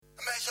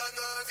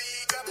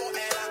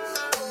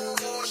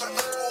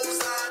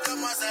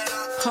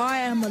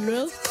I'm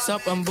Malul.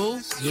 Sup, I'm Bull.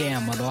 Yeah,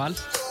 I'm Manuel.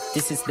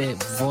 This is the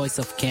voice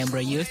of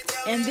Canberra youth.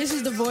 And this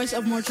is the voice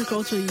of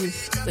multicultural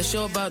youth. The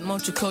show about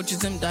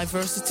multiculturalism,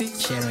 diversity,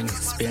 Sharing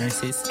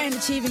experiences. And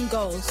achieving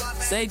goals.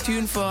 Stay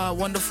tuned for our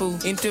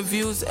wonderful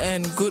interviews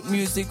and good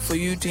music for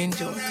you to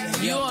enjoy.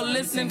 You are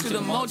listening to the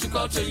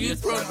Multicultural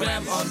Youth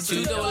Program on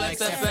 2XX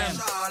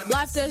FM.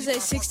 Live Thursday,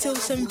 6 till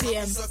 7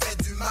 p.m.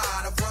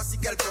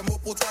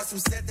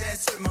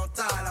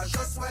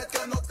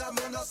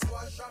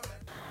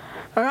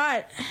 All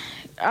right.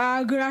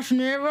 Good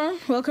afternoon, everyone.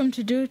 Welcome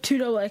to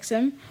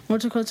 2XM,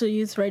 Multicultural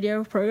Youth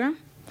Radio Program.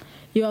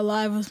 You are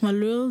live with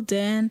Malul,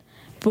 Dan,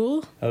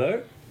 Bull.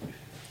 Hello.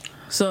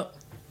 So,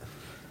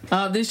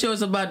 this show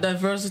is about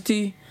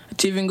diversity,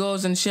 achieving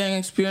goals, and sharing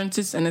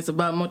experiences, and it's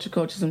about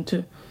multiculturalism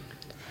too.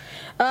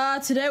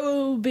 Today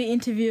we'll be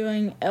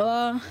interviewing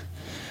Ella,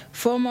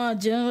 former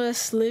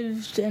journalist,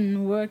 lived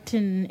and worked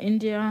in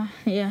India.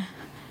 Yeah.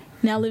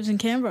 Now lives in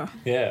Canberra.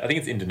 Yeah, I think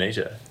it's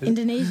Indonesia.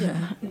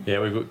 Indonesia.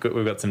 Yeah, we've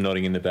got some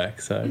nodding in the back,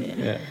 so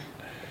yeah.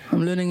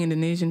 I'm learning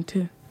Indonesian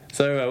too.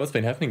 So what's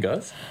been happening,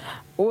 guys?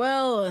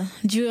 Well,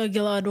 Julia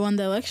Gillard won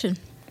the election.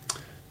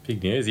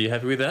 Big news. Are you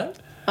happy with that?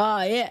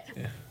 Yeah.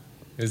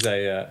 It was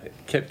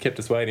kept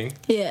us waiting.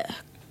 Yeah,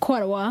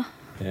 quite a while.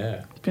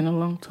 Yeah. Been a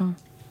long time.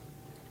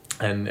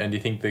 And do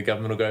you think the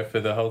government will go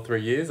for the whole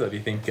 3 years, or do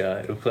you think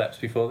it'll collapse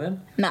before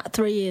then? Nah,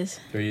 3 years.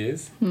 3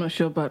 years. I'm not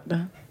sure about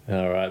that.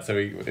 All right. So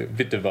we're a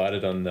bit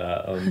divided on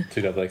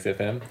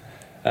 2XFM.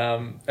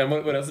 And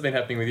what else has been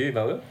happening with you,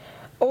 Melba?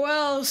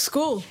 Well,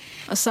 school,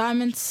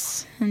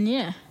 assignments, and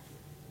yeah,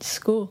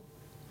 school.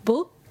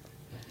 Bull?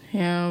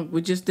 Yeah,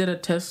 we just did a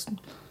test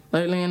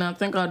lately, and I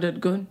think I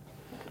did good.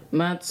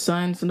 Math,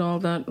 science, and all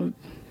that.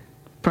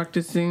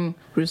 Practicing,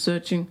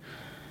 researching.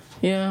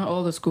 Yeah,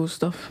 all the school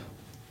stuff.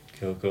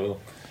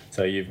 Cool.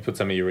 So you've put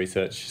some of your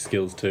research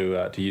skills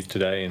to use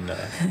today in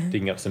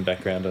digging up some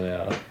background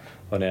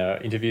on our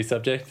interview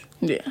subject.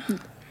 Yeah.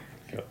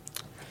 Cool.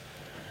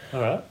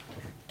 All right.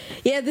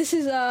 Yeah, this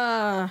is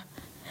the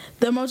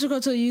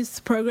Multicultural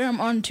Youth Program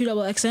on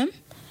 2XM,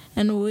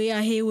 and we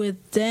are here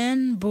with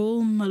Dan,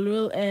 Bull,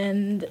 Malul,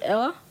 and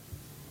Ella,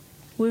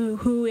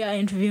 who we are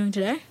interviewing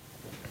today.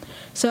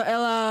 So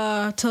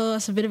Ella, tell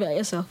us a bit about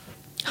yourself.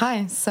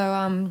 Hi,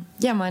 so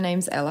my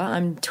name's Ella.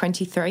 I'm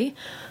 23.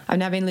 I've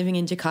now been living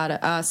in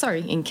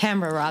in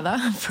Canberra rather,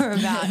 for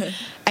about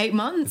 8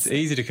 months. It's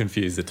easy to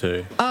confuse the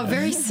two. Oh,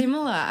 very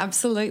similar,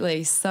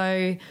 absolutely.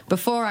 So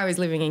before I was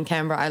living in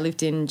Canberra, I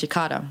lived in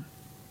Jakarta.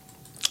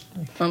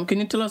 Can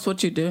you tell us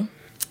what you do?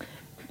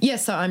 Yeah,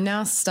 so I'm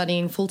now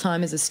studying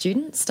full-time as a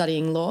student,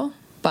 studying law,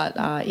 but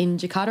in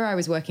Jakarta I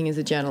was working as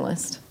a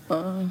journalist.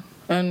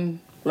 And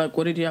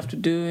what did you have to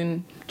do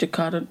in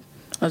Jakarta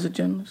as a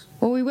journalist?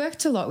 Well, we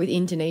worked a lot with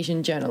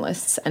Indonesian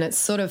journalists, and it's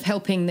sort of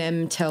helping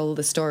them tell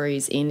the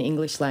stories in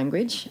English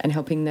language and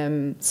helping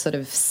them sort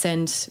of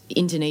send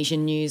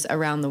Indonesian news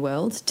around the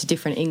world to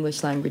different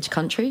English language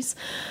countries.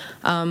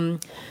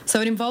 So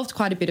it involved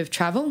quite a bit of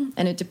travel,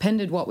 and it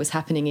depended what was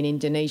happening in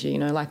Indonesia.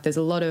 There's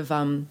a lot of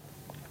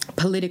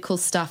political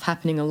stuff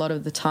happening a lot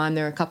of the time.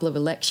 There were a couple of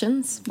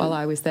elections while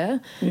I was there.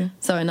 Yeah.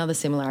 So another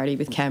similarity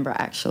with Canberra,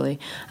 actually.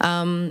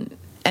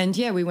 And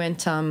yeah, we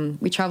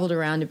travelled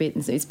around a bit.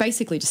 And it's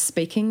basically just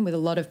speaking with a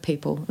lot of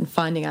people and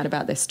finding out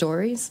about their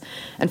stories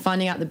and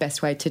finding out the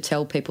best way to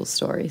tell people's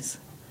stories.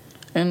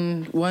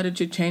 And why did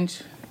you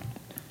change?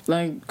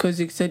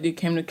 Because you said you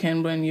came to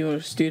Canberra and you were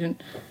a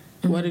student.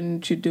 Mm-hmm. Why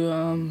didn't you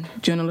do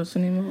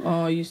journalism anymore?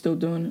 Or are you still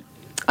doing it?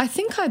 I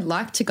think I'd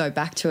like to go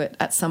back to it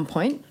at some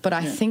point, but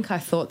I think I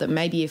thought that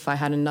maybe if I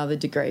had another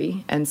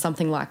degree and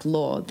something like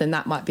law, then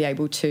that might be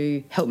able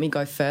to help me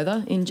go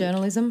further in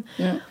journalism.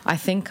 Yeah. I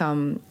think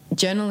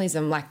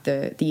journalism, like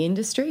the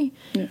industry,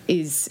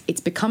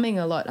 it's becoming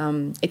a lot,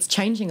 it's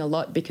changing a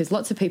lot because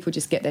lots of people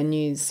just get their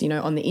news,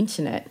 on the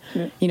internet,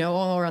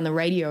 or on the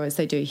radio as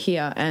they do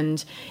here.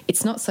 And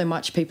it's not so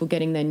much people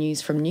getting their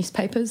news from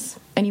newspapers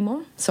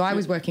anymore. So I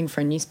was working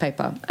for a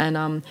newspaper,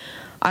 and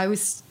I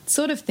was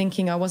sort of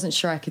thinking I wasn't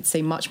sure I could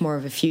see much more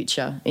of a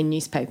future in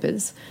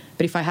newspapers,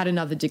 but if I had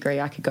another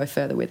degree, I could go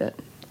further with it.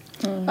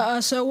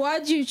 So why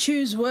did you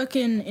choose work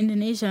in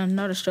Indonesia and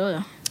not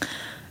Australia?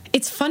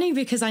 It's funny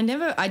because I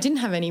didn't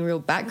have any real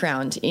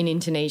background in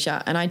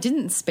Indonesia, and I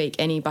didn't speak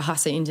any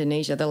Bahasa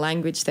Indonesia, the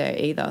language there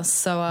either.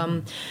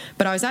 So,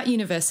 but I was at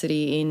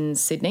university in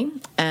Sydney,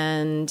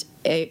 and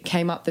it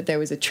came up that there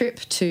was a trip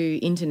to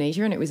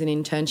Indonesia, and it was an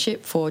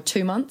internship for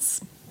 2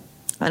 months.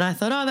 And I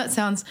thought, that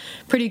sounds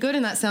pretty good,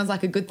 and that sounds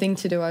like a good thing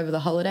to do over the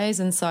holidays,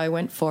 and so I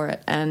went for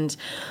it. And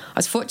I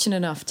was fortunate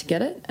enough to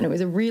get it, and it was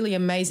a really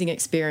amazing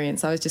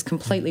experience. I was just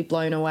completely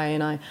blown away,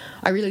 and I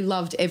really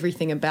loved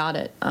everything about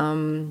it.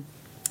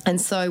 And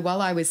so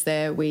while I was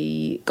there,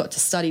 we got to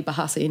study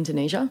Bahasa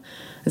Indonesia,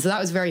 and so that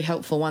was very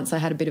helpful once I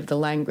had a bit of the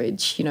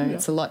language.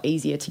 It's a lot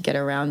easier to get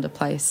around a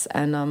place.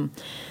 And,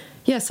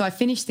 so I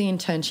finished the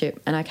internship,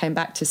 and I came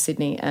back to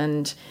Sydney,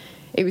 and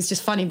it was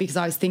just funny because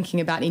I was thinking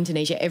about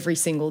Indonesia every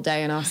single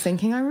day, and I was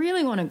thinking I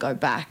really want to go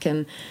back.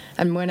 And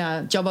when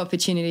a job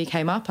opportunity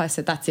came up, I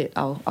said, that's it,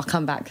 I'll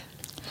come back.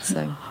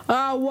 So.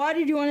 Why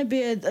did you want to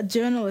be a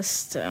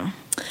journalist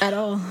at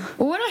all?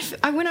 Well,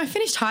 when I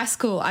finished high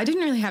school, I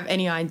didn't really have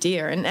any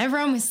idea, and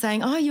everyone was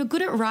saying, "Oh, you're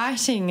good at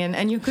writing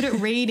and you're good at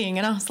reading,"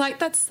 and I was like,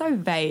 "That's so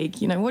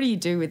vague. You know, what do you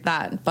do with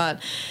that?"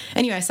 But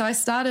anyway, so I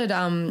started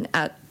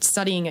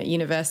studying at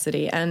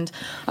university, and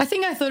I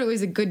thought it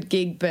was a good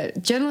gig,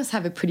 but journalists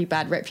have a pretty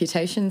bad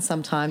reputation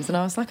sometimes, and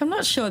I was like, I'm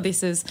not sure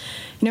this is,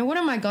 you know, what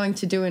am I going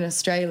to do in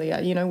Australia?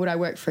 You know, would I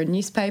work for a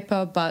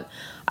newspaper? But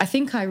I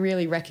think I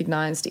really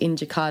recognised in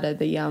Jakarta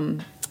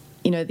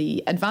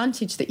the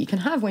advantage that you can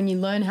have when you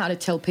learn how to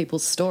tell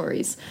people's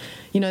stories.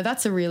 You know,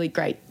 that's a really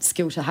great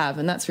skill to have,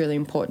 and that's really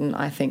important,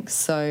 I think.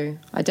 So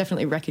I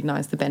definitely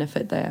recognise the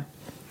benefit there.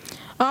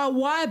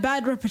 Why a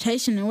bad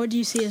reputation, and what do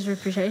you see as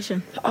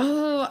reputation?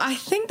 Oh, I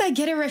think they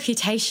get a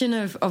reputation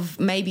of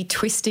maybe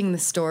twisting the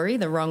story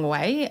the wrong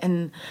way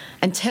and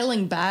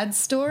telling bad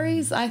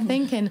stories, I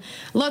think. And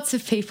lots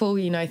of people,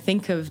 you know,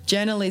 think of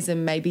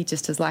journalism maybe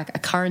just as like a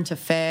current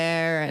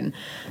affair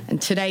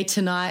and today,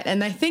 tonight, and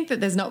they think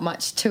that there's not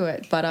much to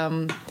it. But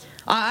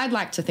I'd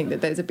like to think that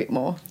there's a bit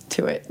more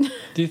to it.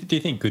 Do you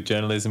think good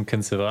journalism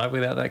can survive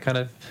without that kind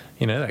of,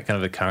 you know, that kind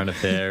of a current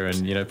affair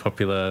and, you know,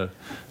 popular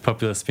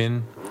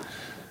spin?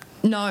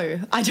 No,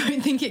 I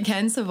don't think it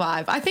can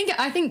survive. I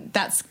think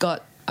that's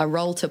got a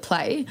role to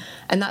play,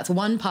 and that's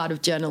one part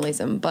of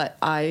journalism. But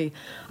I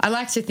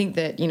like to think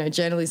that, you know,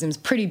 journalism's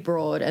pretty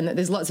broad and that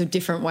there's lots of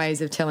different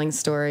ways of telling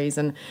stories,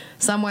 and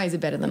some ways are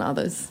better than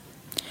others.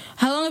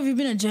 How long have you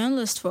been a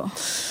journalist for?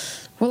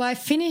 Well, I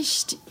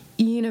finished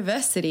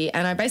university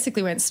and I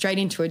basically went straight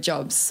into a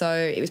job. So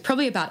it was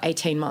probably about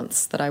 18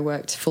 months that I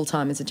worked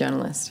full-time as a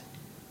journalist.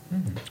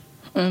 Mm-hmm.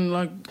 And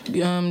like,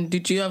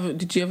 did you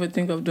ever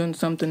think of doing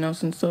something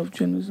else instead of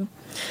journalism?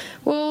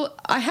 Well,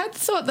 I had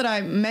thought that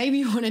I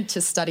maybe wanted to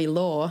study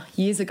law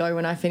years ago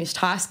when I finished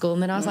high school,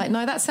 and then I was like,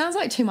 no, that sounds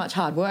like too much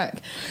hard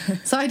work.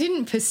 So I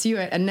didn't pursue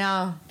it, and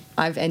now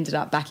I've ended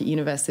up back at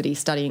university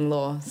studying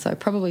law. So I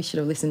probably should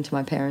have listened to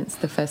my parents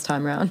the first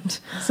time round.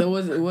 So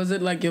was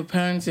it like your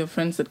parents, your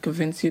friends that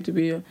convinced you to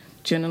be a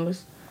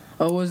journalist,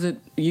 or was it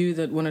you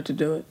that wanted to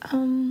do it?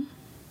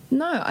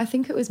 No, I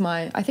think it was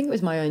my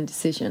own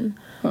decision.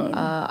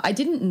 I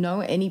didn't know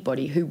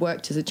anybody who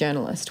worked as a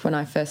journalist when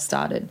I first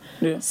started.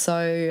 Yeah.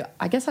 So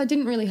I guess I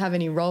didn't really have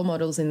any role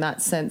models in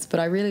that sense, but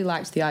I really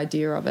liked the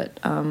idea of it.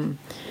 And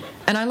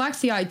I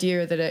liked the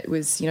idea that it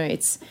was, you know,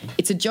 it's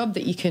a job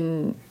that you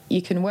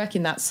can work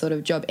in that sort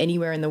of job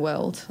anywhere in the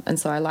world. And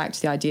so I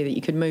liked the idea that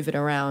you could move it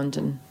around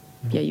and,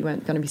 yeah, you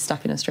weren't going to be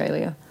stuck in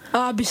Australia.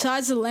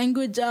 Besides the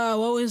language,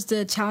 what was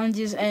the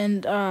challenges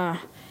and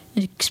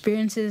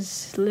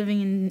experiences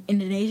living in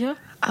Indonesia?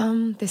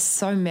 There's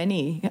so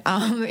many.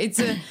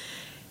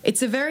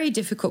 It's a very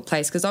difficult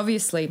place because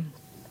obviously,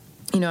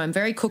 you know, I'm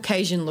very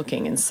Caucasian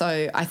looking, and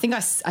so I think I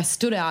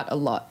stood out a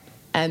lot.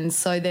 And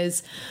so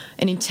there's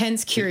an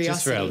intense curiosity.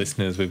 Just for our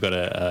listeners, we've got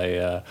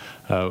a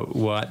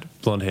white,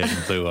 blonde-haired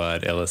and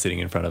blue-eyed Ella sitting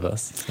in front of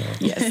us. So.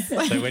 Yes.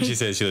 So when she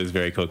says she looks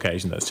very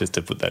Caucasian, that's just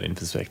to put that in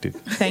perspective.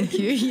 Thank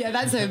you. Yeah,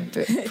 that's a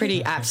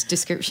pretty apt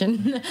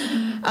description.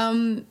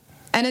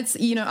 And it's,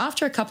 you know,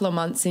 after a couple of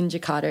months in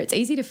Jakarta, it's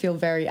easy to feel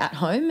very at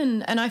home,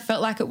 and I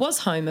felt like it was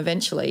home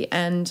eventually.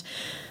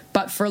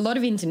 But for a lot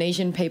of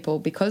Indonesian people,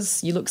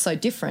 because you look so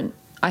different,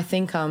 I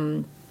think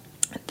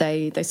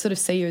they sort of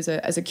see you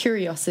as a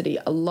curiosity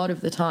a lot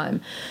of the time.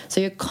 So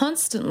you're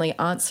constantly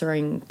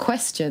answering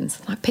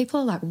questions. Like, people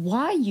are like,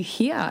 why are you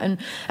here? And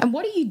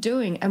what are you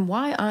doing? And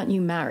why aren't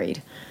you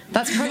married?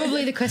 That's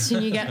probably the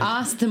question you get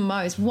asked the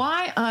most.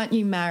 Why aren't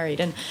you married?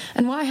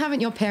 And why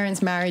haven't your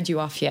parents married you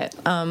off yet?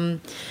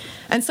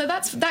 And so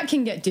that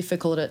can get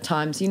difficult at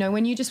times, you know,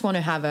 when you just want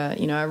to have a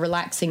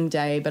relaxing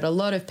day, but a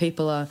lot of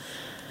people are,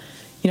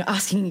 you know,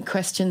 asking you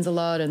questions a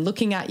lot and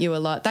looking at you a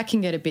lot. That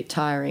can get a bit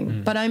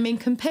tiring. But I mean,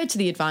 compared to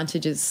the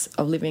advantages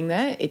of living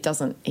there, it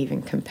doesn't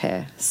even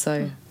compare.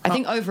 So I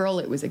think overall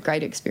it was a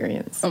great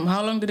experience.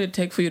 How long did it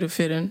take for you to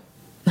fit in?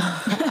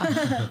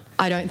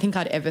 I don't think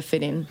I'd ever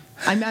fit in.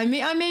 I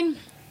mean,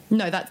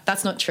 no,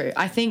 that's not true.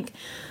 I think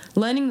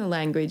learning the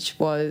language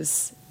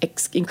was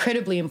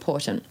incredibly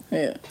important.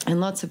 Yeah. And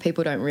lots of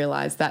people don't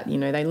realise that, you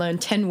know, they learn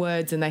 10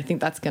 words and they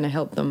think that's going to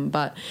help them.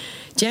 But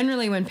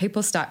generally when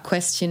people start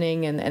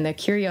questioning and their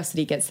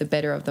curiosity gets the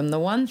better of them, the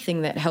one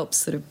thing that helps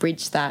sort of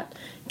bridge that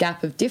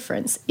gap of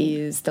difference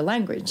is the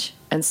language.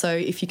 And so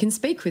if you can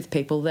speak with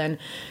people, then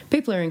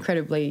people are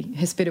incredibly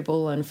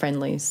hospitable and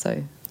friendly.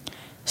 So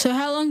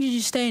how long did you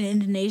stay in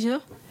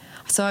Indonesia?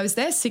 So I was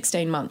there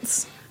 16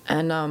 months.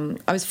 And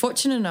I was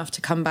fortunate enough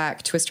to come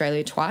back to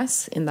Australia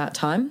twice in that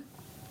time.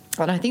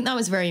 And I think that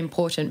was very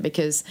important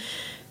because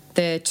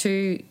they're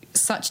two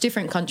such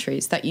different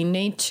countries that you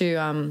need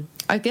to,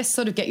 I guess,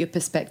 sort of get your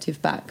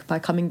perspective back by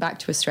coming back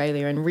to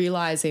Australia and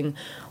realising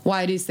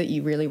why it is that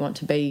you really want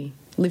to be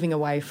living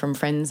away from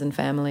friends and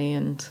family.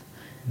 And,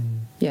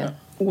 yeah.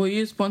 Were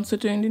you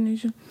sponsored to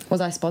Indonesia?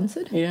 Was I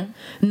sponsored? Yeah.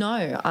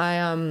 No,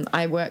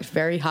 I worked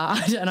very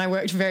hard and I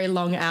worked very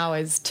long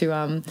hours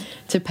to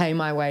pay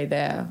my way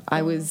there.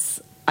 I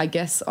was, I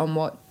guess, on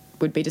what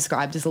would be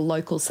described as a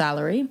local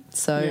salary.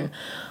 So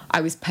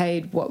I was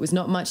paid what was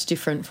not much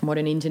different from what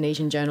an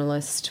Indonesian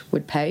journalist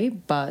would pay,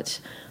 but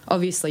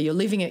obviously your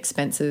living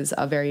expenses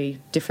are very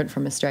different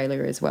from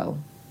Australia as well.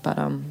 But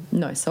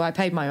no, so I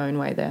paid my own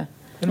way there.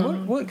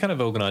 And what kind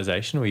of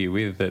organisation were you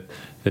with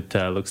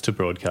that looks to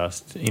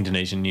broadcast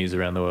Indonesian news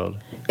around the world?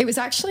 It was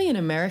actually an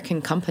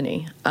American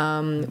company,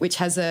 which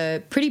has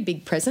a pretty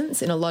big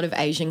presence in a lot of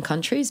Asian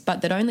countries, but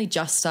that only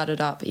just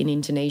started up in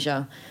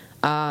Indonesia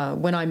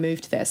when I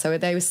moved there. So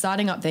they were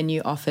starting up their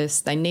new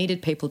office. They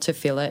needed people to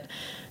fill it.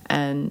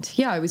 And,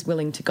 yeah, I was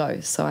willing to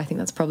go. So I think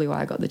that's probably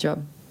why I got the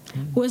job.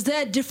 Was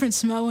there a different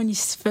smell when you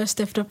first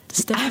stepped up?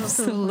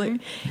 Absolutely.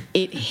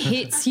 It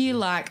hits you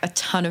like a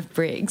ton of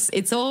bricks.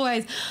 It's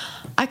always...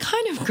 I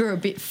kind of grew a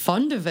bit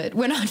fond of it.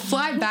 When I'd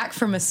fly back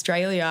from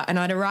Australia and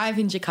I'd arrive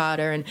in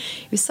Jakarta and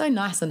it was so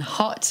nice and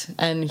hot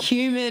and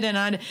humid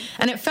and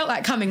it felt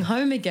like coming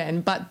home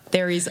again, but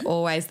there is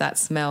always that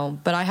smell.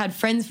 But I had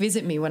friends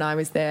visit me when I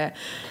was there.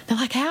 They're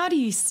like, how do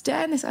you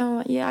stand this? I'm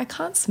like, yeah, I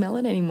can't smell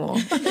it anymore.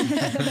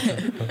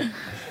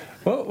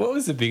 What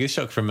was the biggest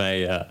shock from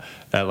a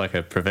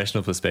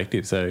professional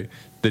perspective? So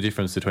the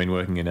difference between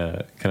working in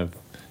a kind of,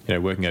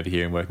 working over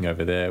here and working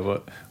over there,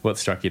 what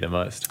struck you the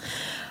most?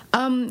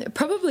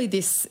 Probably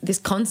this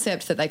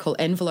concept that they call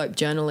envelope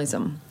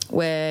journalism,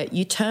 where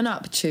you turn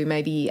up to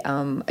maybe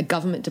a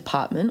government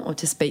department or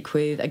to speak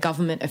with a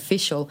government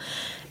official,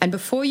 and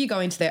before you go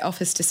into their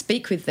office to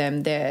speak with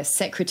them, their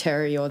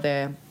secretary or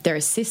their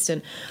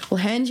assistant will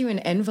hand you an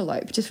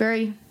envelope, just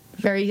very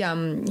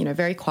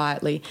very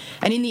quietly,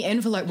 and in the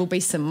envelope will be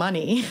some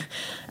money,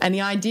 and the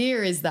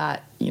idea is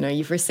that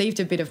you've received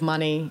a bit of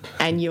money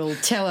and you'll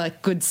tell a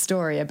good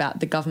story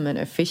about the government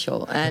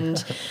official.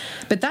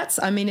 But that's,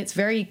 it's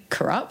very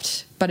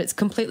corrupt, but it's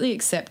completely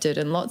accepted,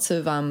 and lots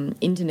of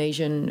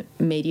Indonesian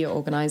media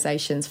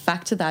organisations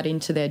factor that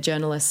into their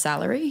journalist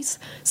salaries.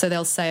 So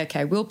they'll say,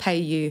 okay, we'll pay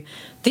you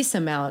this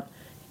amount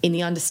in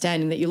the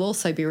understanding that you'll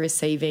also be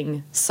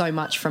receiving so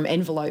much from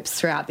envelopes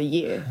throughout the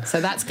year.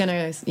 So that's going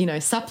to,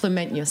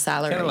 supplement your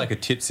salary. Kind of like a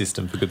tip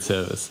system for good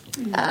service.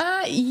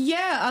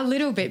 Yeah, a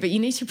little bit, but you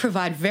need to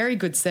provide very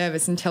good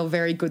service and tell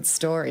very good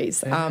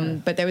stories. Yeah.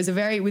 But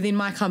within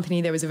my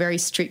company, there was a very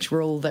strict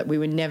rule that we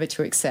were never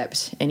to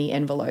accept any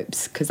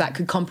envelopes because that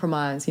could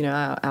compromise,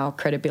 our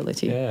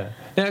credibility. Yeah.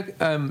 Now,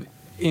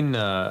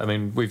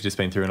 we've just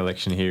been through an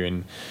election here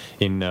in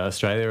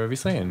Australia,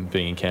 obviously, and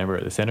being in Canberra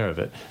at the centre of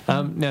it.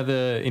 Now,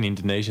 in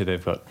Indonesia,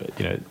 they've got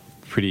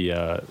pretty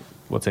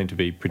what seem to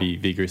be pretty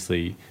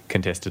vigorously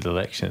contested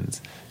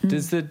elections.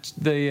 Does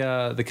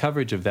the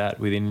coverage of that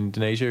within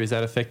Indonesia, is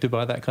that affected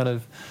by that kind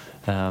of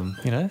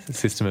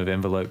system of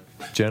envelope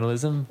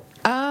journalism?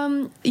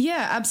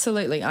 Yeah,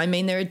 absolutely.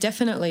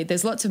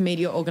 There's lots of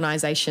media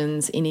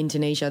organisations in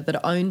Indonesia that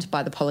are owned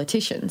by the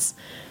politicians.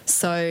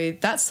 So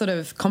that sort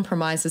of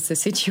compromises the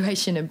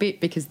situation a bit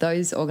because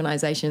those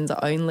organisations are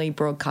only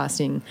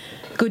broadcasting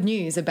good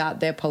news about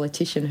their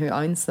politician who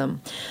owns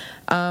them.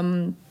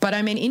 But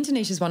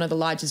Indonesia is one of the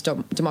largest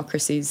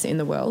democracies in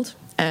the world,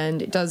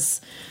 and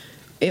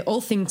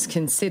all things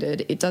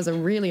considered, it does a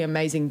really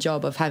amazing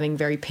job of having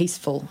very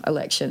peaceful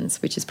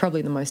elections, which is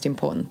probably the most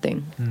important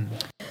thing.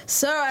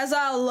 So, as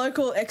our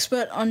local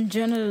expert on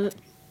journalism,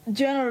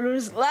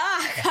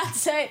 I can't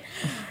say it.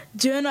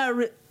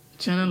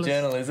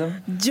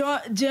 Journalism.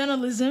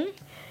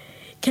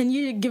 Can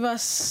you give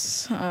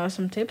us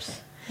some tips?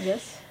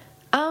 Yes.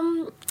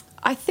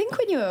 I think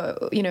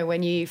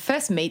when you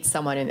first meet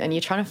someone and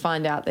you're trying to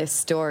find out their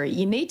story,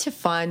 you need to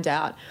find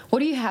out what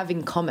do you have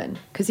in common.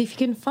 Because if you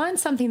can find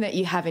something that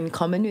you have in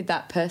common with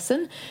that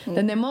person,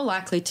 then they're more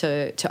likely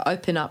to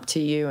open up to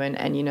you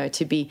and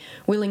to be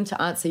willing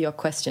to answer your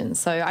questions.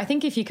 So I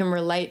think if you can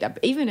relate,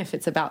 even if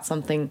it's about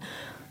something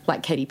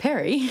like Katy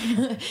Perry,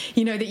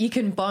 that you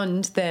can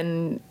bond,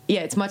 then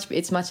it's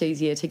much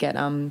easier to get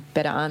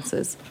better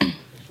answers.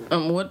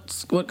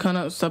 What kind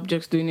of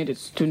subjects do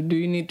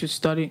you need to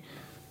study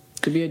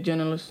to be a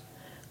journalist?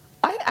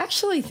 I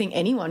actually think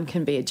anyone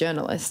can be a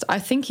journalist. I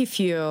think if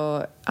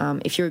you're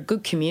a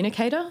good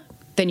communicator,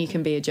 then you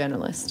can be a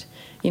journalist.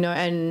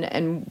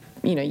 And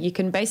you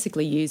can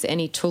basically use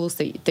any tools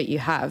that you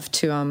have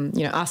to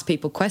ask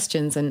people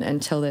questions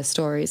and tell their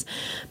stories.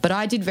 But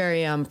I did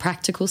very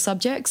practical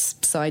subjects.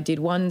 So I did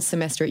one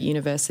semester at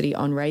university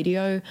on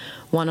radio,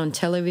 one on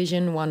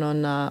television, one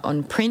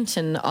on print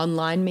and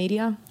online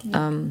media.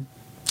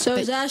 So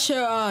is our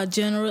show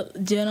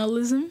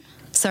journalism?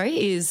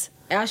 Sorry, is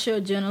our show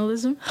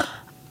journalism?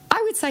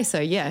 I would say so,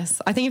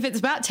 yes. I think if it's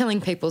about telling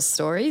people's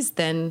stories,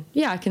 then,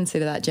 yeah, I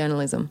consider that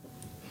journalism.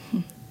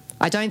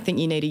 I don't think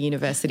you need a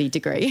university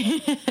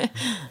degree.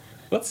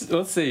 What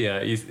for you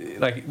are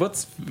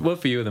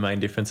the main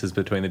differences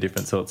between the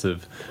different sorts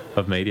of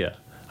media?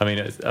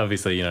 It's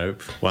obviously,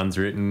 one's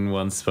written,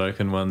 one's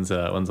spoken, one's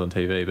on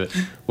TV, but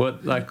what,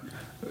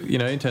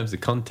 in terms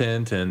of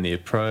content and the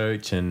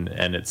approach and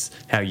it's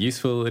how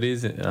useful it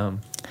is, tell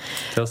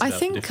us about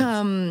the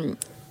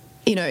difference.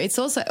 you know, it's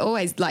also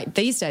always like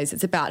these days,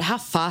 it's about how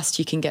fast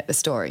you can get the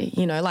story,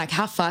 you know, like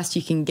how fast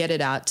you can get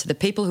it out to the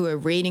people who are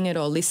reading it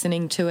or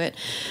listening to it.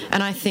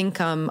 And I think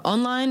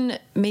online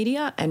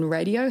media and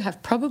radio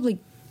have probably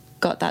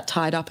got that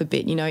tied up a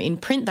bit. You know, in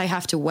print, they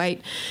have to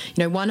wait,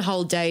 you know, one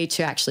whole day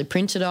to actually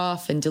print it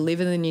off and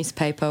deliver the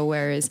newspaper,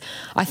 whereas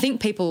I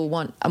think people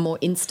want a more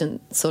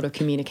instant sort of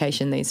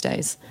communication these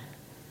days.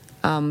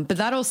 But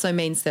that also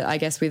means that I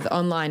guess with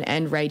online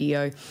and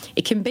radio,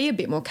 it can be a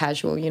bit more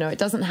casual. You know, it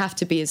doesn't have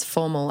to be as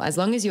formal. As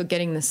long as you're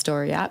getting the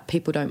story out,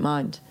 people don't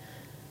mind.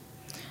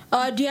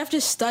 Do you have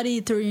to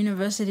study through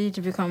university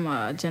to become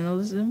a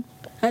journalism?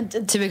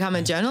 To become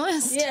a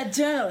journalist? Yeah,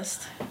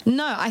 journalist.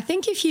 No, I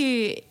think if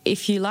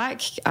you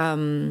like,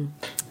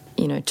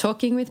 you know,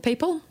 talking with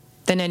people,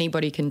 then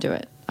anybody can do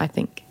it, I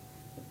think.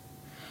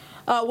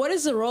 What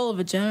is the role of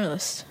a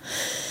journalist?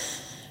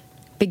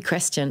 Big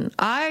question.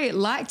 I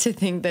like to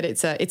think that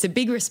it's a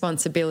big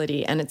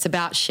responsibility, and it's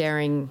about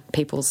sharing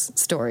people's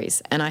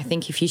stories. And I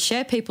think if you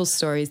share people's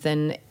stories,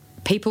 then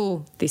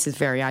people, this is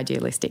very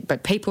idealistic,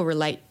 but people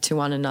relate to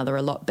one another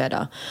a lot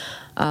better.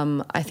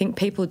 I think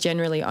people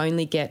generally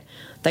only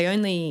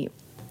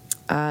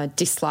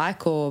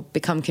dislike or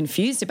become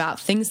confused about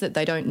things that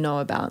they don't know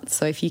about.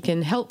 So if you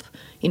can help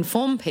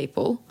inform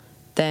people,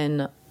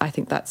 then I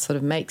think that sort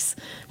of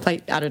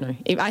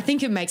I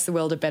think it makes the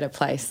world a better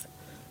place.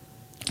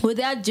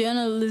 Without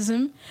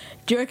journalism,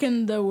 do you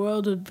reckon the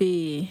world would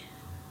be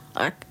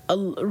like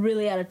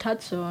really out of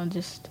touch or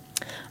just...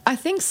 I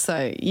think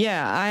so,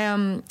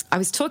 yeah. I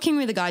was talking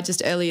with a guy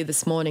just earlier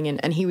this morning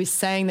and he was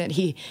saying that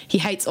he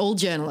hates all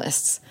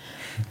journalists.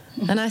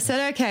 And I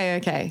said,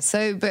 okay.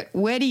 So, but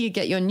where do you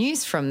get your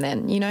news from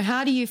then? You know,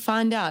 how do you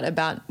find out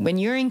about, when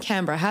you're in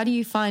Canberra, how do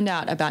you find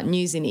out about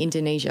news in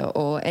Indonesia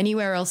or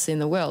anywhere else in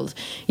the world?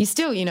 You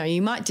still, you know,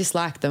 you might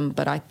dislike them,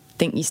 but I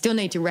think you still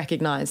need to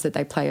recognise that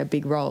they play a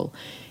big role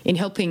in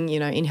helping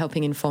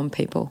inform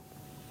people.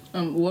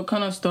 What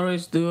kind of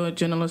stories do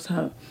journalists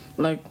have?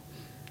 Like,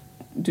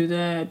 do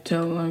they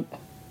tell,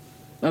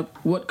 like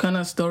what kind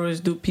of stories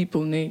do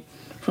people need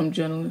from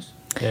journalists?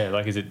 Yeah,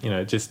 like is it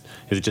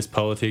just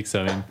politics?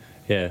 I mean,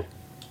 yeah.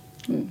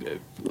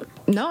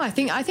 No, I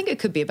think it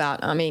could be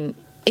about, I mean,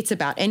 it's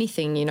about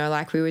anything, you know,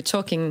 like we were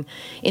talking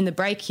in the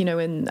break, you know,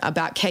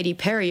 about Katy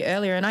Perry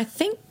earlier, and I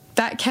think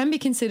that can be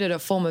considered a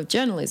form of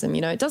journalism.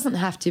 You know, it doesn't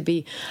have to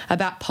be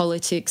about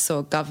politics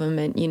or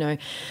government, you know.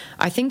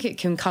 I think it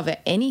can cover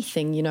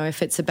anything, you know,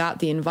 if it's about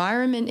the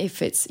environment,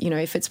 if it's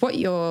what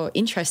you're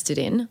interested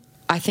in,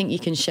 I think you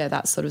can share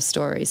that sort of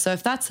story. So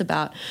if that's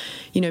about,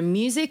 you know,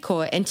 music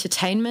or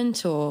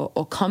entertainment or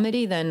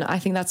comedy, then I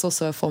think that's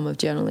also a form of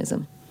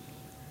journalism.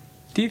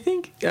 Do you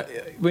think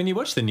when you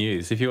watch the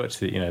news, if you watch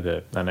the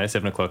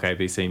 7 o'clock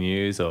ABC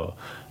News or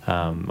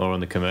on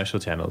the commercial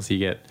channels, you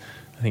get,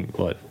 I think,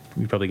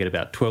 you probably get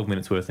about 12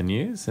 minutes worth of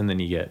news, and then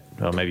you get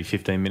maybe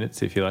 15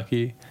 minutes if you're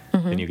lucky.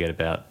 Mm-hmm. Then you get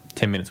about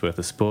 10 minutes worth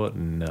of sport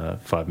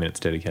and 5 minutes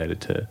dedicated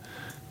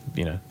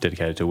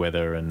to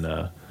weather and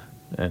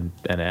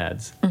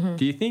ads. Mm-hmm.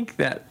 Do you think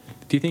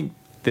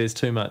there's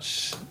too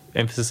much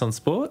emphasis on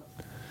sport?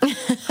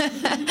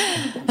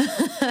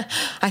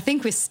 I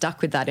think we're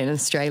stuck with that in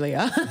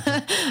Australia.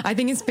 I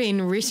think it's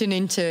been written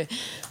into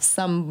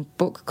some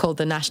book called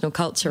The National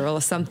Culture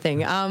or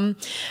something. I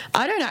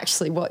don't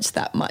actually watch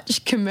that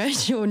much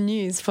commercial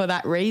news for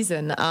that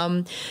reason.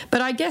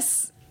 But I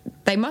guess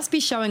they must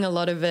be showing a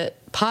lot of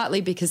it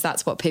partly because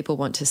that's what people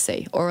want to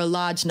see, or a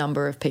large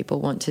number of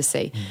people want to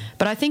see.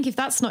 But I think if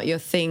that's not your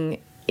thing,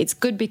 it's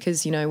good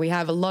because, you know, we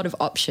have a lot of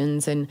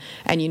options and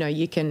you know,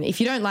 you can, if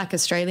you don't like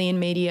Australian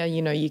media,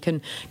 you know, you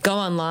can go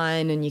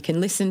online and you can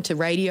listen to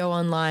radio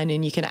online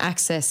and you can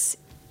access,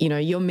 you know,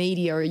 your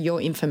media or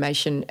your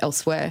information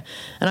elsewhere.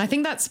 And I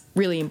think that's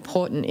really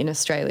important in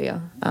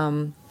Australia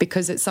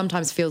because it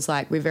sometimes feels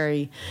like we're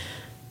very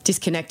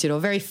disconnected or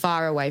very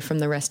far away from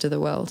the rest of the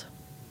world.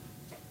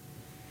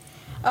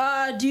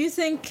 Do you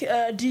think,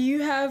 do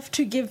you have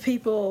to give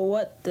people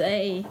what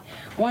they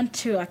want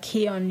to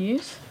hear on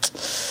news?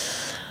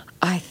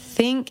 I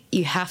think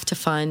you have to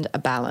find a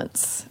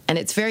balance. And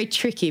it's very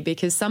tricky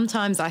because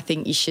sometimes I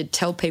think you should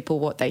tell people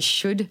what they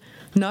should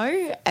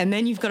know, and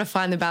then you've got to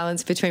find the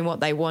balance between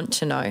what they want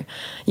to know.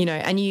 You know,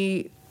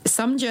 and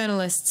some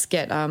journalists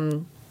get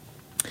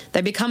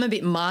they become a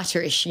bit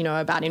martyrish, you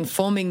know, about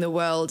informing the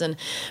world. And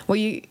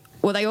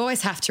what they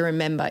always have to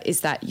remember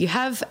is that you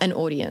have an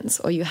audience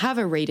or you have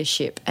a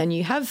readership and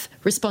you have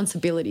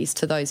responsibilities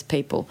to those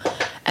people.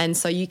 And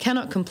so you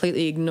cannot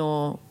completely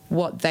ignore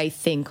what they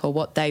think or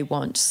what they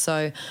want.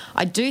 So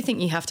I do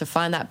think you have to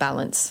find that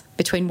balance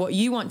between what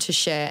you want to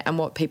share and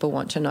what people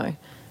want to know.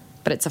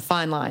 But it's a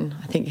fine line.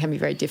 I think it can be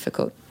very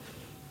difficult.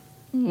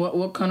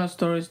 What kind of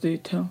stories do you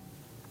tell?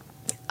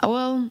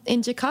 Well,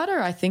 in Jakarta,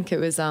 I think it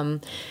was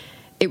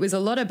a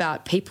lot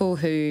about people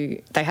who,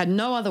 they had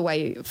no other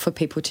way for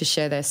people to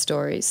share their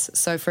stories.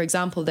 So, for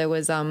example, there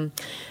was a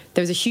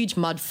huge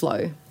mud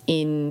flow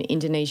in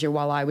Indonesia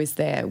while I was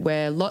there,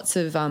 where lots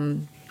of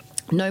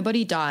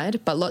nobody died,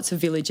 but lots of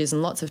villages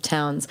and lots of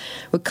towns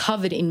were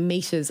covered in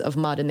metres of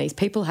mud, and these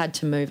people had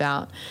to move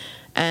out.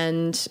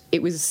 And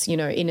it was, you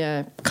know, in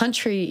a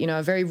country, you know,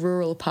 a very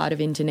rural part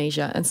of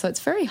Indonesia. And so it's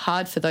very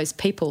hard for those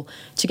people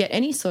to get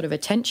any sort of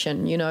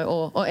attention, you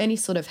know, or any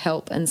sort of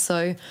help. And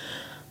so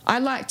I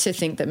like to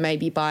think that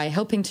maybe by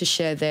helping to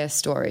share their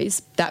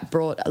stories, that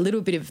brought a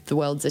little bit of the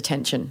world's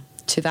attention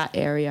to that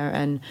area.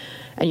 And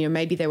you know,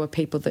 maybe there were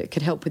people that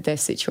could help with their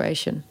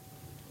situation.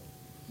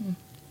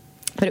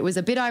 But it was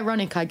a bit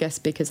ironic, I guess,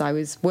 because I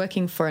was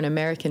working for an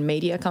American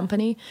media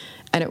company,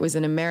 and it was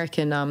an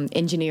American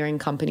engineering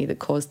company that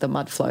caused the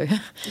mud flow.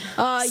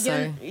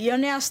 You're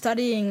now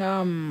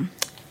studying,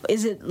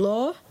 is it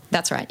law?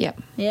 That's right, yeah.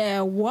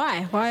 Yeah,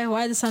 why?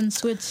 Why the sudden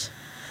switch?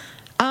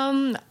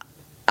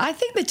 I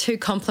think the two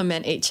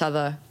complement each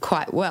other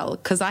quite well,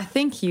 because I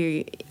think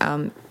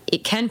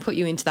it can put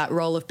you into that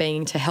role of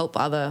being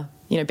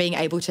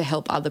able to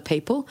help other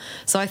people.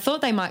 So I thought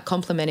they might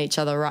complement each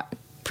other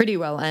pretty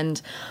well.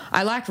 And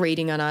I like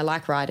reading and I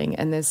like writing,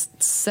 and there's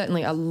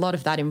certainly a lot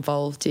of that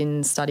involved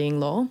in studying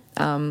law.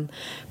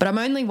 But I'm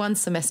only one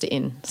semester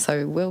in,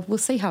 so we'll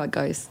see how it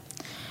goes.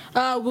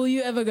 Will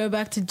you ever go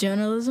back to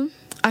journalism?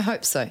 I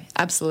hope so,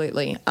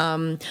 absolutely.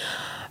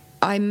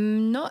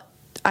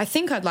 I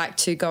think I'd like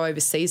to go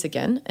overseas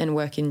again and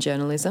work in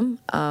journalism,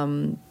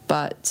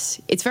 but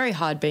it's very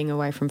hard being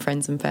away from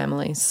friends and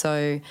family.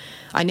 So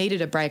I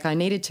needed a break. I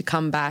needed to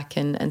come back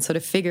and sort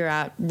of figure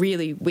out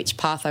really which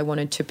path I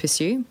wanted to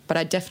pursue. But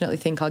I definitely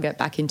think I'll get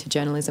back into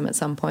journalism at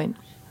some point.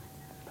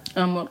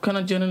 What kind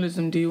of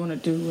journalism do you want to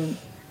do when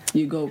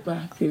you go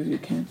back, if you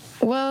can?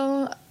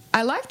 Well,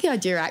 I like the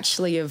idea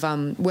actually of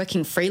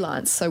working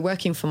freelance, so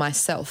working for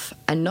myself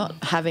and not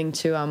having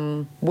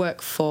to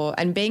work for,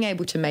 and being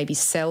able to maybe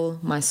sell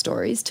my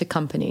stories to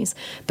companies,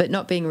 but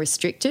not being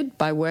restricted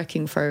by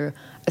working for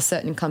a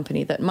certain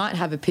company that might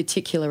have a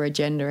particular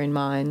agenda in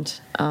mind.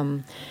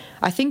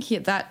 I think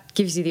that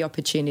gives you the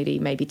opportunity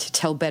maybe to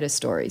tell better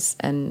stories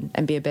and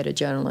be a better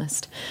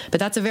journalist. But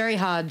that's a very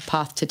hard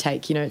path to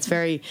take. You know,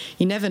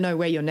 you never know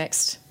where your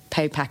next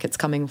pay packet's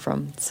coming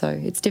from, so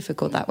it's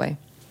difficult that way.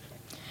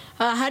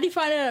 How do you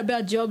find out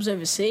about jobs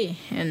overseas,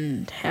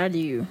 and how do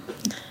you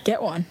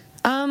get one?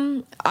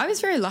 I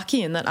was very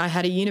lucky in that I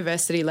had a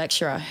university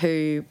lecturer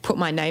who put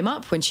my name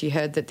up when she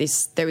heard that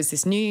there was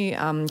this new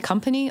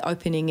company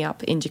opening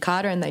up in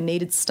Jakarta and they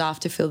needed staff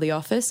to fill the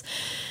office.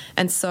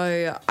 And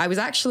so I was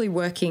actually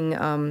working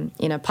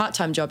in a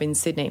part-time job in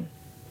Sydney.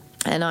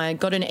 And I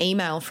got an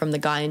email from the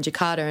guy in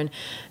Jakarta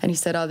and he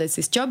said, there's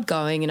this job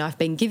going and I've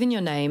been given your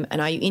name,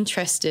 and are you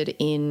interested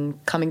in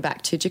coming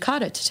back to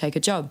Jakarta to take a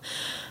job?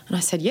 And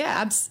I said,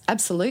 yeah,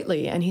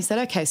 absolutely. And he said,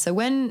 okay, so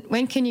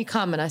when can you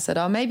come? And I said,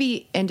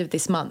 maybe end of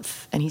this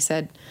month. And he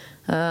said,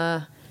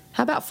 how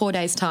about 4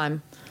 days'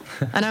 time?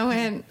 And I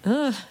went,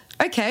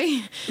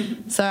 okay.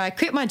 So I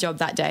quit my job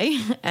that day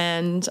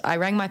and I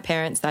rang my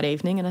parents that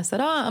evening and I said,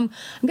 I'm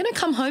going to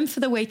come home for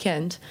the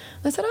weekend.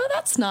 And they said,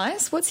 that's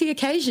nice. What's the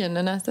occasion?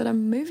 And I said,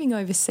 I'm moving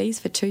overseas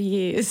for 2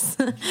 years.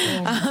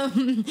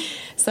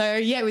 So,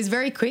 it was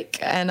very quick,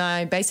 and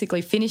I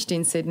basically finished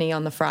in Sydney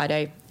on the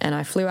Friday and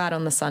I flew out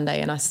on the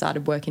Sunday and I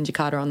started work in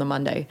Jakarta on the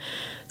Monday.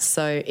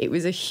 So it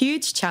was a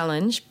huge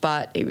challenge,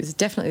 but it was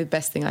definitely the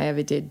best thing I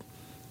ever did.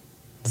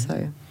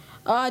 So...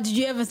 did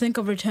you ever think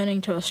of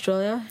returning to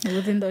Australia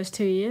within those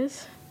 2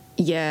 years?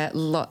 Yeah,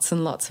 lots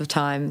and lots of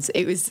times.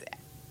 It was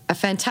a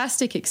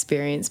fantastic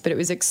experience, but it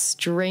was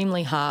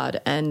extremely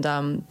hard. And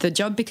the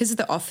job, because of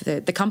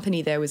the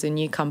company there was a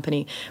new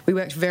company, we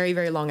worked very,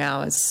 very long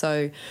hours.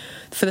 So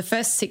for the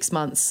first 6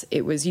 months,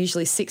 it was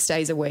usually 6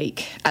 days a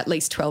week, at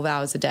least 12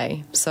 hours a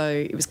day. So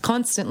it was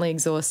constantly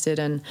exhausted,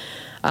 and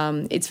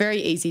it's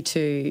very easy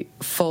to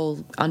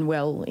fall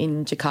unwell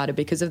in Jakarta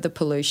because of the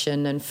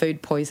pollution and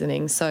food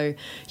poisoning. So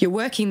you're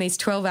working these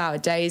 12-hour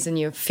days and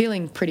you're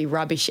feeling pretty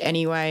rubbish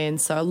anyway. And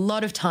so a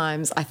lot of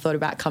times I thought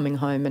about coming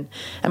home.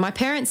 And my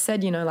parents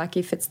said,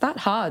 if it's that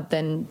hard,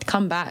 then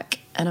come back.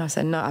 And I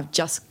said, no, I've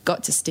just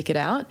got to stick it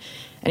out.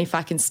 And if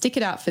I can stick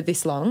it out for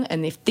this long,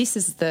 and if this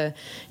is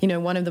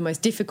one of the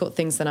most difficult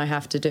things that I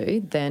have to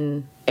do,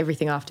 then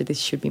everything after this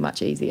should be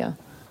much easier.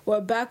 We're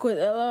back with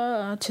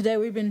Ella. Today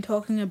we've been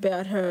talking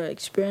about her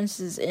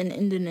experiences in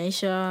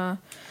Indonesia,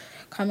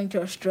 coming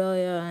to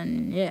Australia,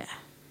 and yeah.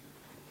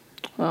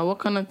 What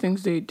kind of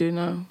things do you do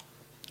now?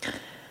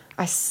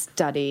 I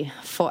study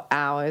for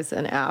hours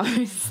and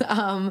hours.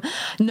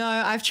 No,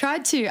 I've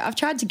tried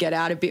to get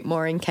out a bit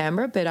more in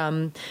Canberra, but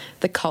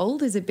the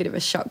cold is a bit of a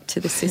shock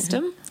to the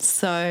system.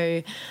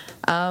 So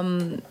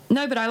no,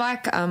 but I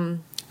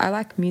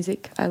like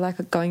music. I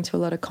like going to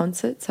a lot of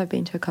concerts. I've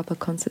been to a couple of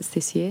concerts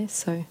this year.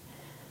 So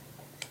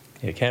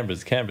yeah,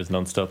 Canberra's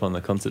non-stop on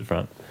the concert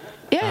front.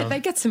 Yeah, they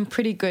get some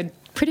pretty good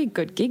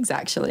gigs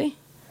actually.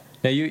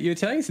 Now, you were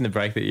telling us in the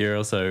break that you're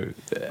also,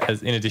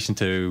 in addition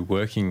to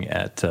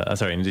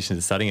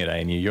studying at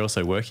ANU, you're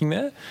also working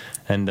there.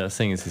 And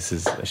seeing as this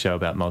is a show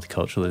about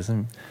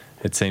multiculturalism,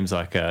 it seems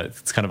like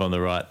it's kind of on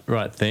the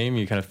right theme.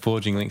 You're kind of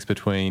forging links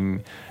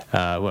between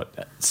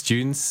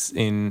students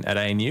at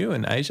ANU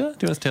and Asia.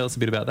 Do you want to tell us a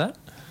bit about that?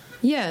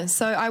 Yeah,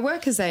 so I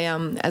work as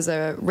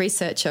a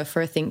researcher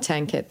for a think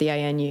tank at the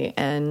ANU,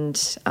 and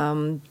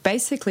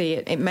basically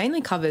it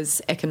mainly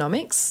covers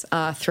economics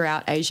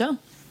throughout Asia.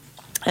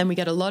 And we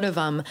get a lot of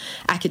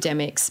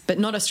academics, but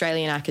not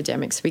Australian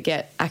academics. We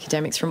get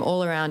academics from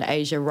all around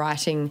Asia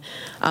writing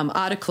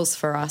articles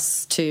for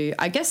us to,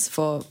 I guess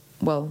for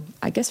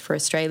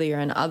Australia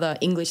and other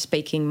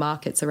English-speaking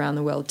markets around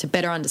the world to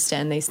better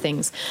understand these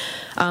things.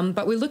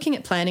 But we're looking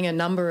at planning a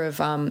number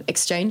of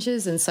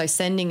exchanges, and so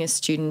sending a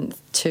student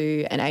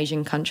to an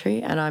Asian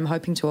country, and I'm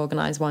hoping to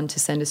organise one to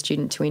send a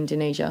student to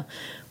Indonesia,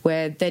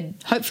 where they'd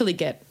hopefully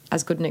get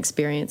as good an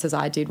experience as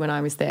I did when I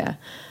was there.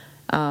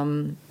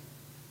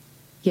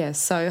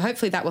 So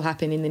hopefully that will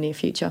happen in the near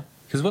future.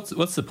 Because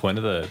what's the point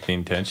of the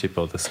internship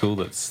or the school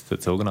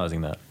that's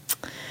organising that?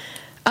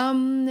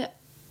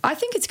 I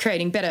think it's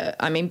creating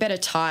better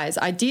ties.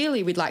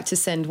 Ideally, we'd like to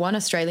send one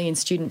Australian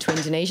student to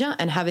Indonesia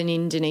and have an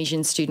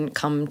Indonesian student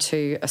come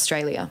to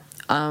Australia.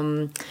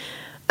 And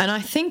I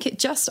think it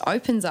just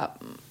opens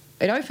up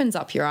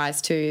your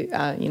eyes to,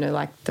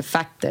 like the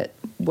fact that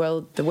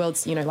the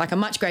world's, like a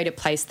much greater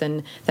place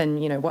than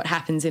what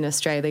happens in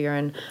Australia.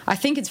 And I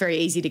think it's very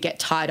easy to get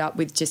tied up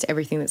with just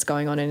everything that's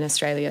going on in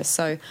Australia.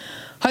 So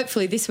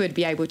hopefully this would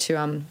be able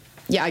to,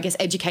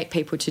 educate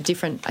people to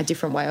a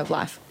different way of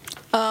life.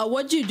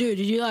 What did you do?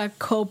 Did you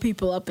call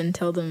people up and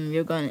tell them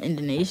you're going to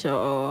Indonesia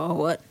or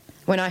what?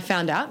 When I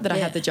found out that I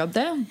had the job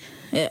there?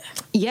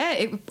 Yeah,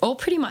 it all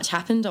pretty much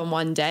happened on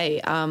one day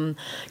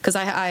because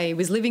I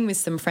was living with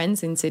some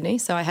friends in Sydney,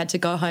 so I had to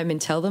go home and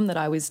tell them that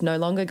I was no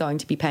longer going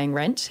to be paying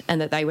rent and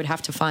that they would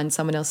have to find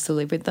someone else to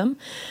live with them.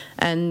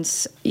 And,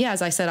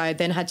 as I said, I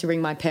then had to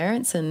ring my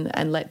parents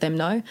and let them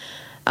know.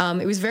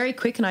 It was very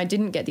quick, and I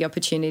didn't get the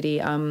opportunity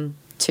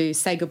to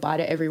say goodbye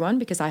to everyone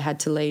because I had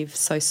to leave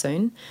so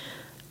soon.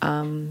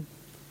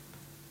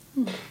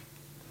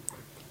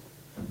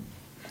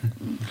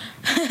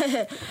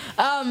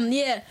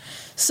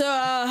 So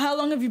how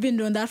long have you been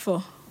doing that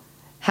for?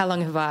 How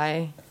long have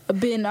I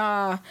been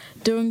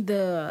doing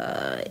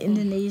the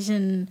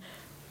Indonesian,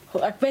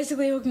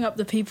 basically hooking up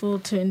the people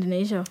to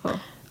Indonesia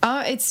for?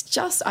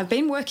 I've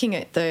been working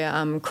at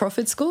the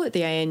Crawford School at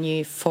the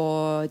ANU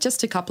for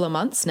just a couple of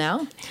months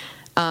now.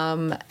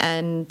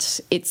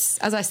 And it's,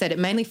 as I said, it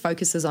mainly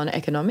focuses on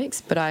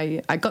economics, but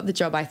I got the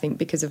job, I think,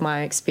 because of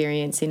my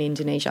experience in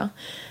Indonesia.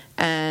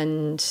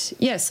 And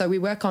so we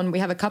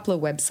have a couple of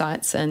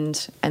websites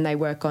and they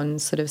work on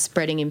sort of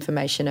spreading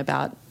information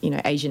about,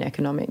 Asian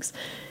economics,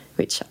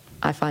 which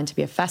I find to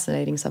be a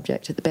fascinating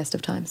subject at the best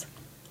of times.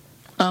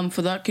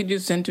 For that kid you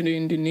sent to the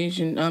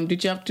Indonesian,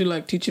 did you have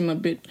to teach him a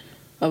bit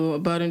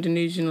about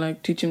Indonesian,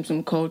 teach him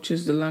some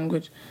cultures, the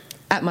language?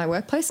 At my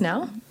workplace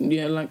now?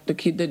 Yeah, the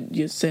kid that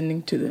you're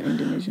sending to the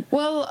Indonesian.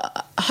 Well,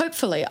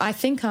 hopefully. I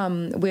think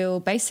we'll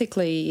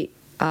basically,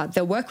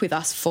 they'll work with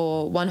us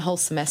for one whole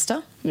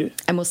semester,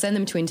 and we'll send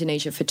them to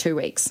Indonesia for 2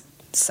 weeks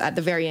at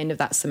the very end of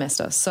that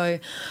semester. So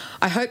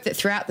I hope that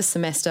throughout the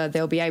semester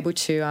they'll be able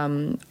to,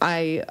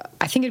 I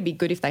think it'd be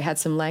good if they had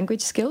some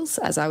language skills,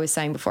 as I was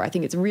saying before. I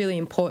think it's really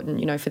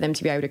important, for them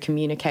to be able to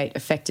communicate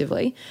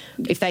effectively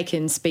if they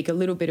can speak a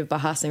little bit of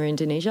Bahasa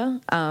Indonesia.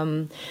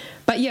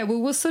 But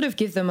we'll sort of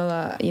give them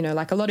a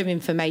lot of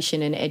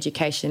information and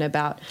education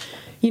about,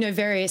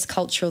 various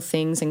cultural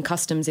things and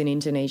customs in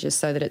Indonesia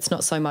so that it's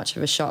not so much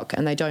of a shock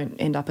and they don't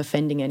end up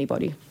offending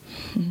anybody.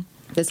 Mm-hmm.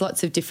 There's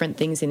lots of different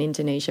things in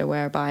Indonesia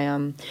whereby,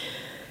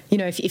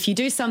 if you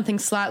do something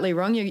slightly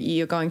wrong,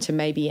 you're going to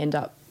maybe end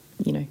up,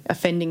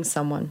 offending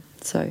someone.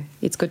 So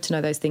it's good to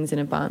know those things in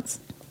advance.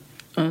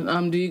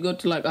 And do you go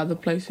to other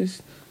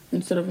places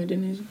instead of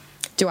Indonesia?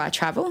 Do I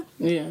travel?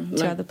 Yeah.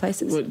 To other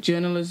places? With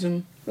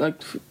journalism,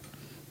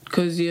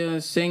 because you're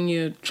saying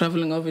you're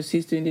traveling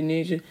overseas to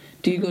Indonesia,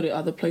 do you go to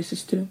other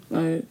places too?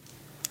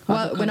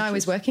 Well, when I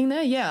was working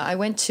there, I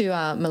went to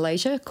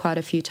Malaysia quite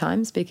a few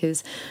times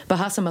because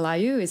Bahasa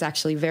Melayu is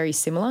actually very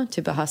similar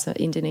to Bahasa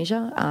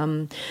Indonesia.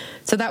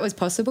 So that was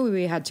possible.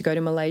 We had to go to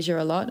Malaysia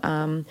a lot.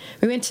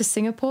 We went to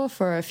Singapore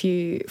for a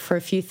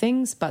few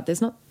things, but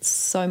there's not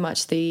so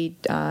much. The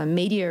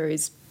media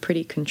is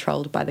pretty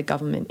controlled by the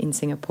government in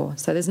Singapore,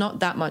 so there's not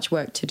that much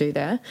work to do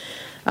there.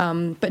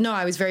 But no,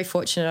 I was very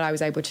fortunate. I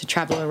was able to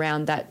travel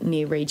around that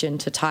near region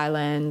to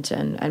Thailand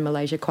and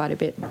Malaysia quite a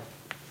bit.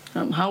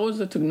 How was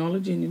the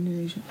technology in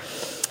Indonesia?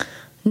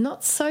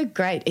 Not so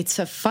great. It's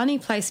a funny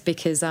place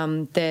because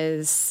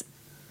there's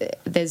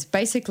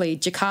basically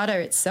Jakarta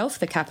itself,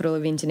 the capital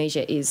of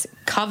Indonesia, is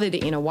covered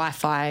in a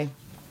Wi-Fi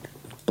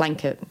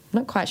blanket. I'm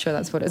not quite sure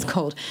that's what it's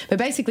called. But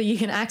basically you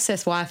can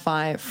access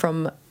Wi-Fi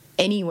from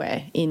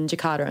anywhere in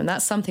Jakarta, and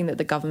that's something that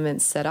the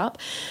government set up,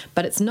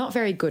 but it's not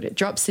very good. It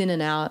drops in and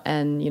out,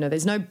 and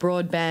there's no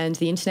broadband,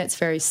 the internet's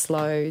very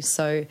slow,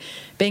 so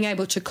being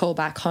able to call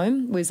back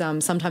home was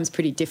sometimes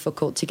pretty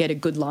difficult. To get a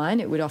good line,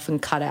 it would often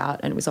cut out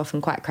and it was often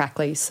quite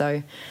crackly.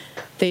 So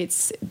they're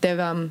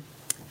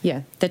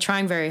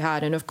trying very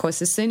hard, and of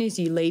course as soon as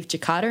you leave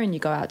Jakarta and you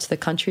go out to the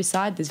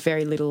countryside, there's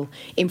very little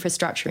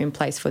infrastructure in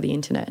place for the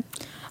internet.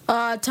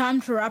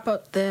 Time to wrap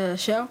up the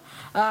show.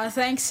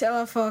 Thanks,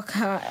 Ella, for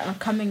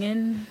coming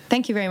in,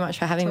 Thank you very much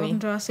for having talking me.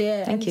 to us.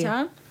 Yeah, Thank you.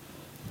 anytime.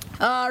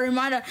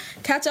 Reminder,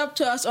 catch up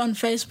to us on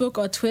Facebook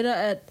or Twitter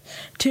at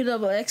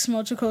 2XX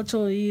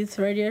Multicultural Youth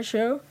Radio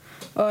Show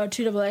or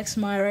 2XX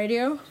My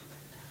Radio.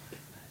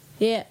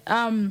 Yeah.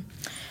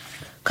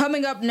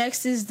 Coming up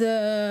next is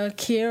the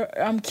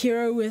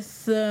Kiro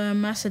with the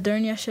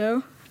Macedonia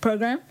Show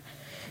program.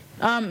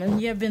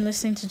 And you have been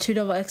listening to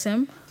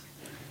 2XM.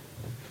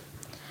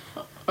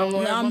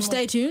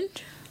 Stay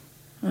tuned.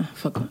 I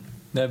forgot.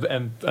 No, but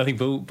I think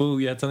Bull,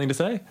 you had something to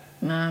say?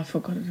 Nah, I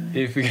forgot it.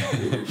 If